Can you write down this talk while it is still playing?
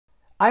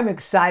I'm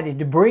excited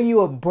to bring you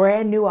a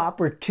brand new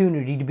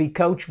opportunity to be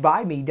coached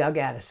by me, Doug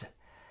Addison.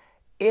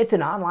 It's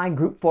an online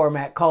group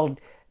format called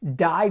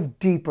Dive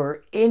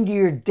Deeper into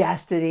Your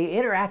Destiny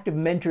Interactive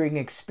Mentoring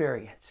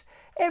Experience.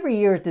 Every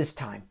year at this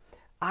time,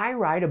 I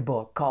write a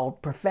book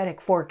called Prophetic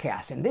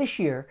Forecast, and this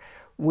year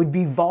would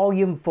be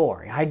Volume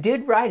 4. I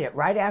did write it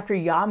right after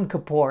Yom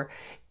Kippur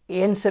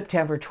in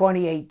September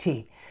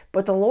 2018.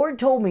 But the Lord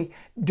told me,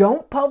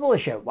 don't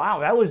publish it. Wow,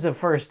 that was the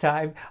first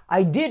time.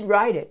 I did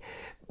write it,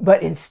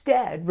 but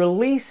instead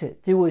release it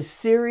through a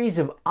series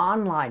of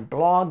online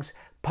blogs,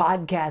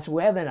 podcasts,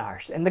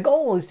 webinars. And the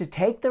goal is to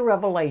take the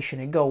revelation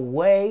and go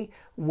way,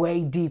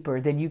 way deeper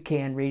than you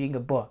can reading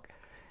a book.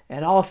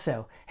 And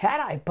also,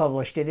 had I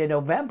published it in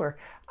November,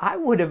 I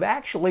would have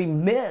actually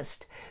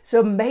missed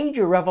some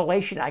major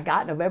revelation I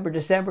got in November,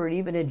 December, and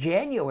even in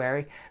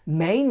January.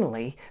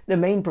 Mainly, the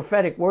main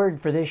prophetic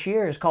word for this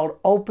year is called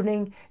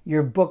opening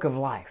your book of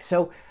life.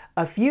 So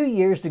a few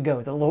years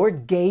ago, the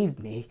Lord gave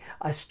me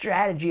a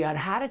strategy on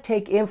how to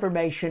take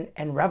information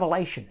and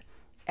revelation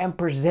and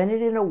present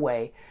it in a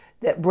way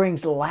that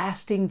brings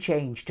lasting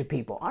change to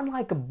people,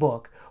 unlike a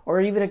book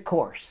or even a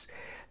course.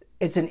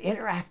 It's an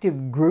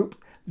interactive group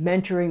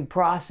mentoring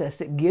process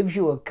that gives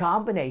you a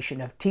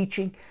combination of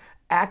teaching,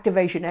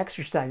 activation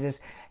exercises,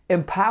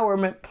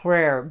 empowerment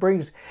prayer.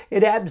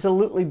 It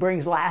absolutely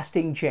brings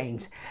lasting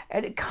change.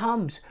 And it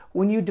comes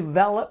when you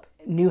develop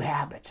new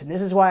habits. And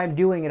this is why I'm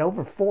doing it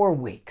over 4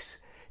 weeks.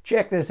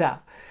 Check this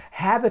out.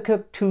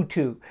 Habakkuk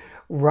 2:2.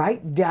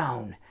 Write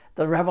down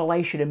the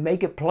revelation and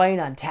make it plain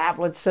on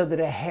tablets so that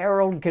a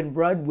herald can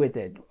run with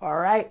it. All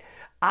right?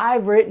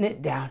 I've written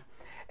it down.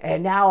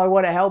 And now I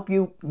want to help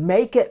you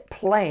make it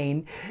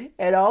plain.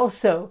 And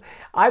also,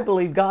 I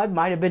believe God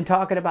might have been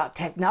talking about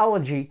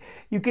technology.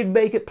 You can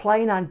make it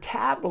plain on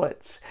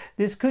tablets.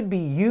 This could be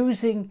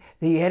using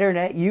the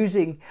internet,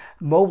 using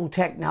mobile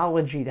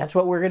technology. That's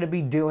what we're going to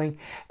be doing.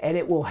 And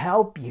it will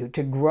help you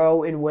to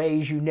grow in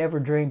ways you never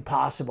dreamed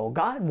possible.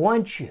 God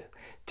wants you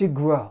to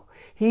grow.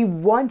 He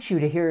wants you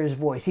to hear His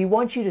voice. He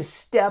wants you to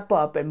step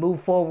up and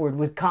move forward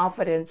with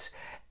confidence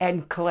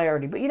and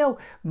clarity. But you know,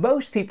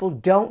 most people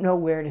don't know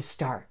where to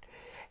start.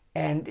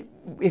 And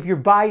if you're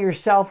by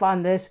yourself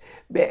on this,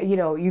 you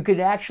know, you could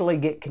actually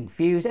get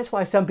confused. That's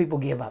why some people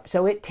give up.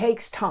 So it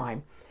takes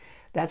time.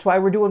 That's why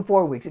we're doing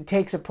 4 weeks. It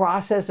takes a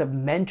process of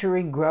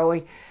mentoring,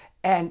 growing.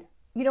 And,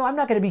 you know, I'm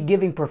not going to be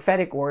giving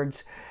prophetic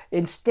words.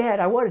 Instead,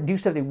 I want to do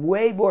something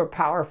way more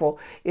powerful,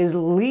 is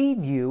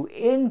lead you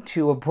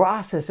into a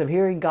process of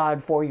hearing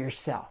God for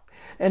yourself.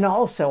 And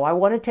also, I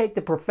want to take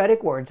the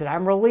prophetic words that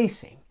I'm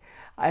releasing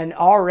and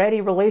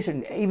already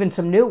releasing, even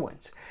some new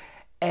ones,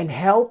 and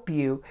help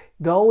you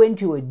go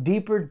into a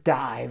deeper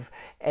dive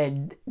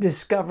and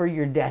discover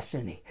your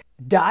destiny.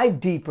 Dive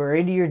Deeper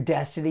into Your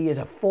Destiny is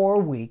a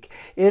 4-week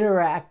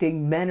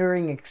interacting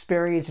mentoring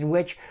experience in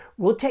which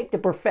we'll take the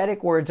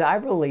prophetic words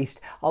I've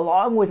released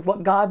along with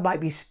what God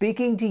might be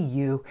speaking to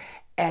you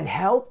and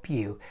help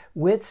you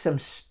with some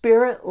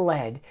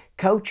spirit-led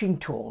coaching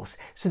tools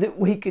so that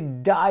we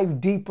can dive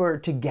deeper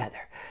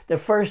together. The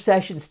first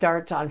session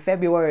starts on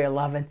February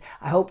 11th.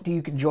 I hope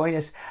you can join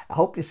us. I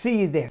hope to see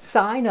you there.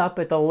 Sign up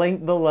at the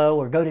link below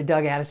or go to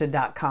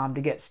DougAddison.com to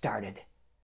get started.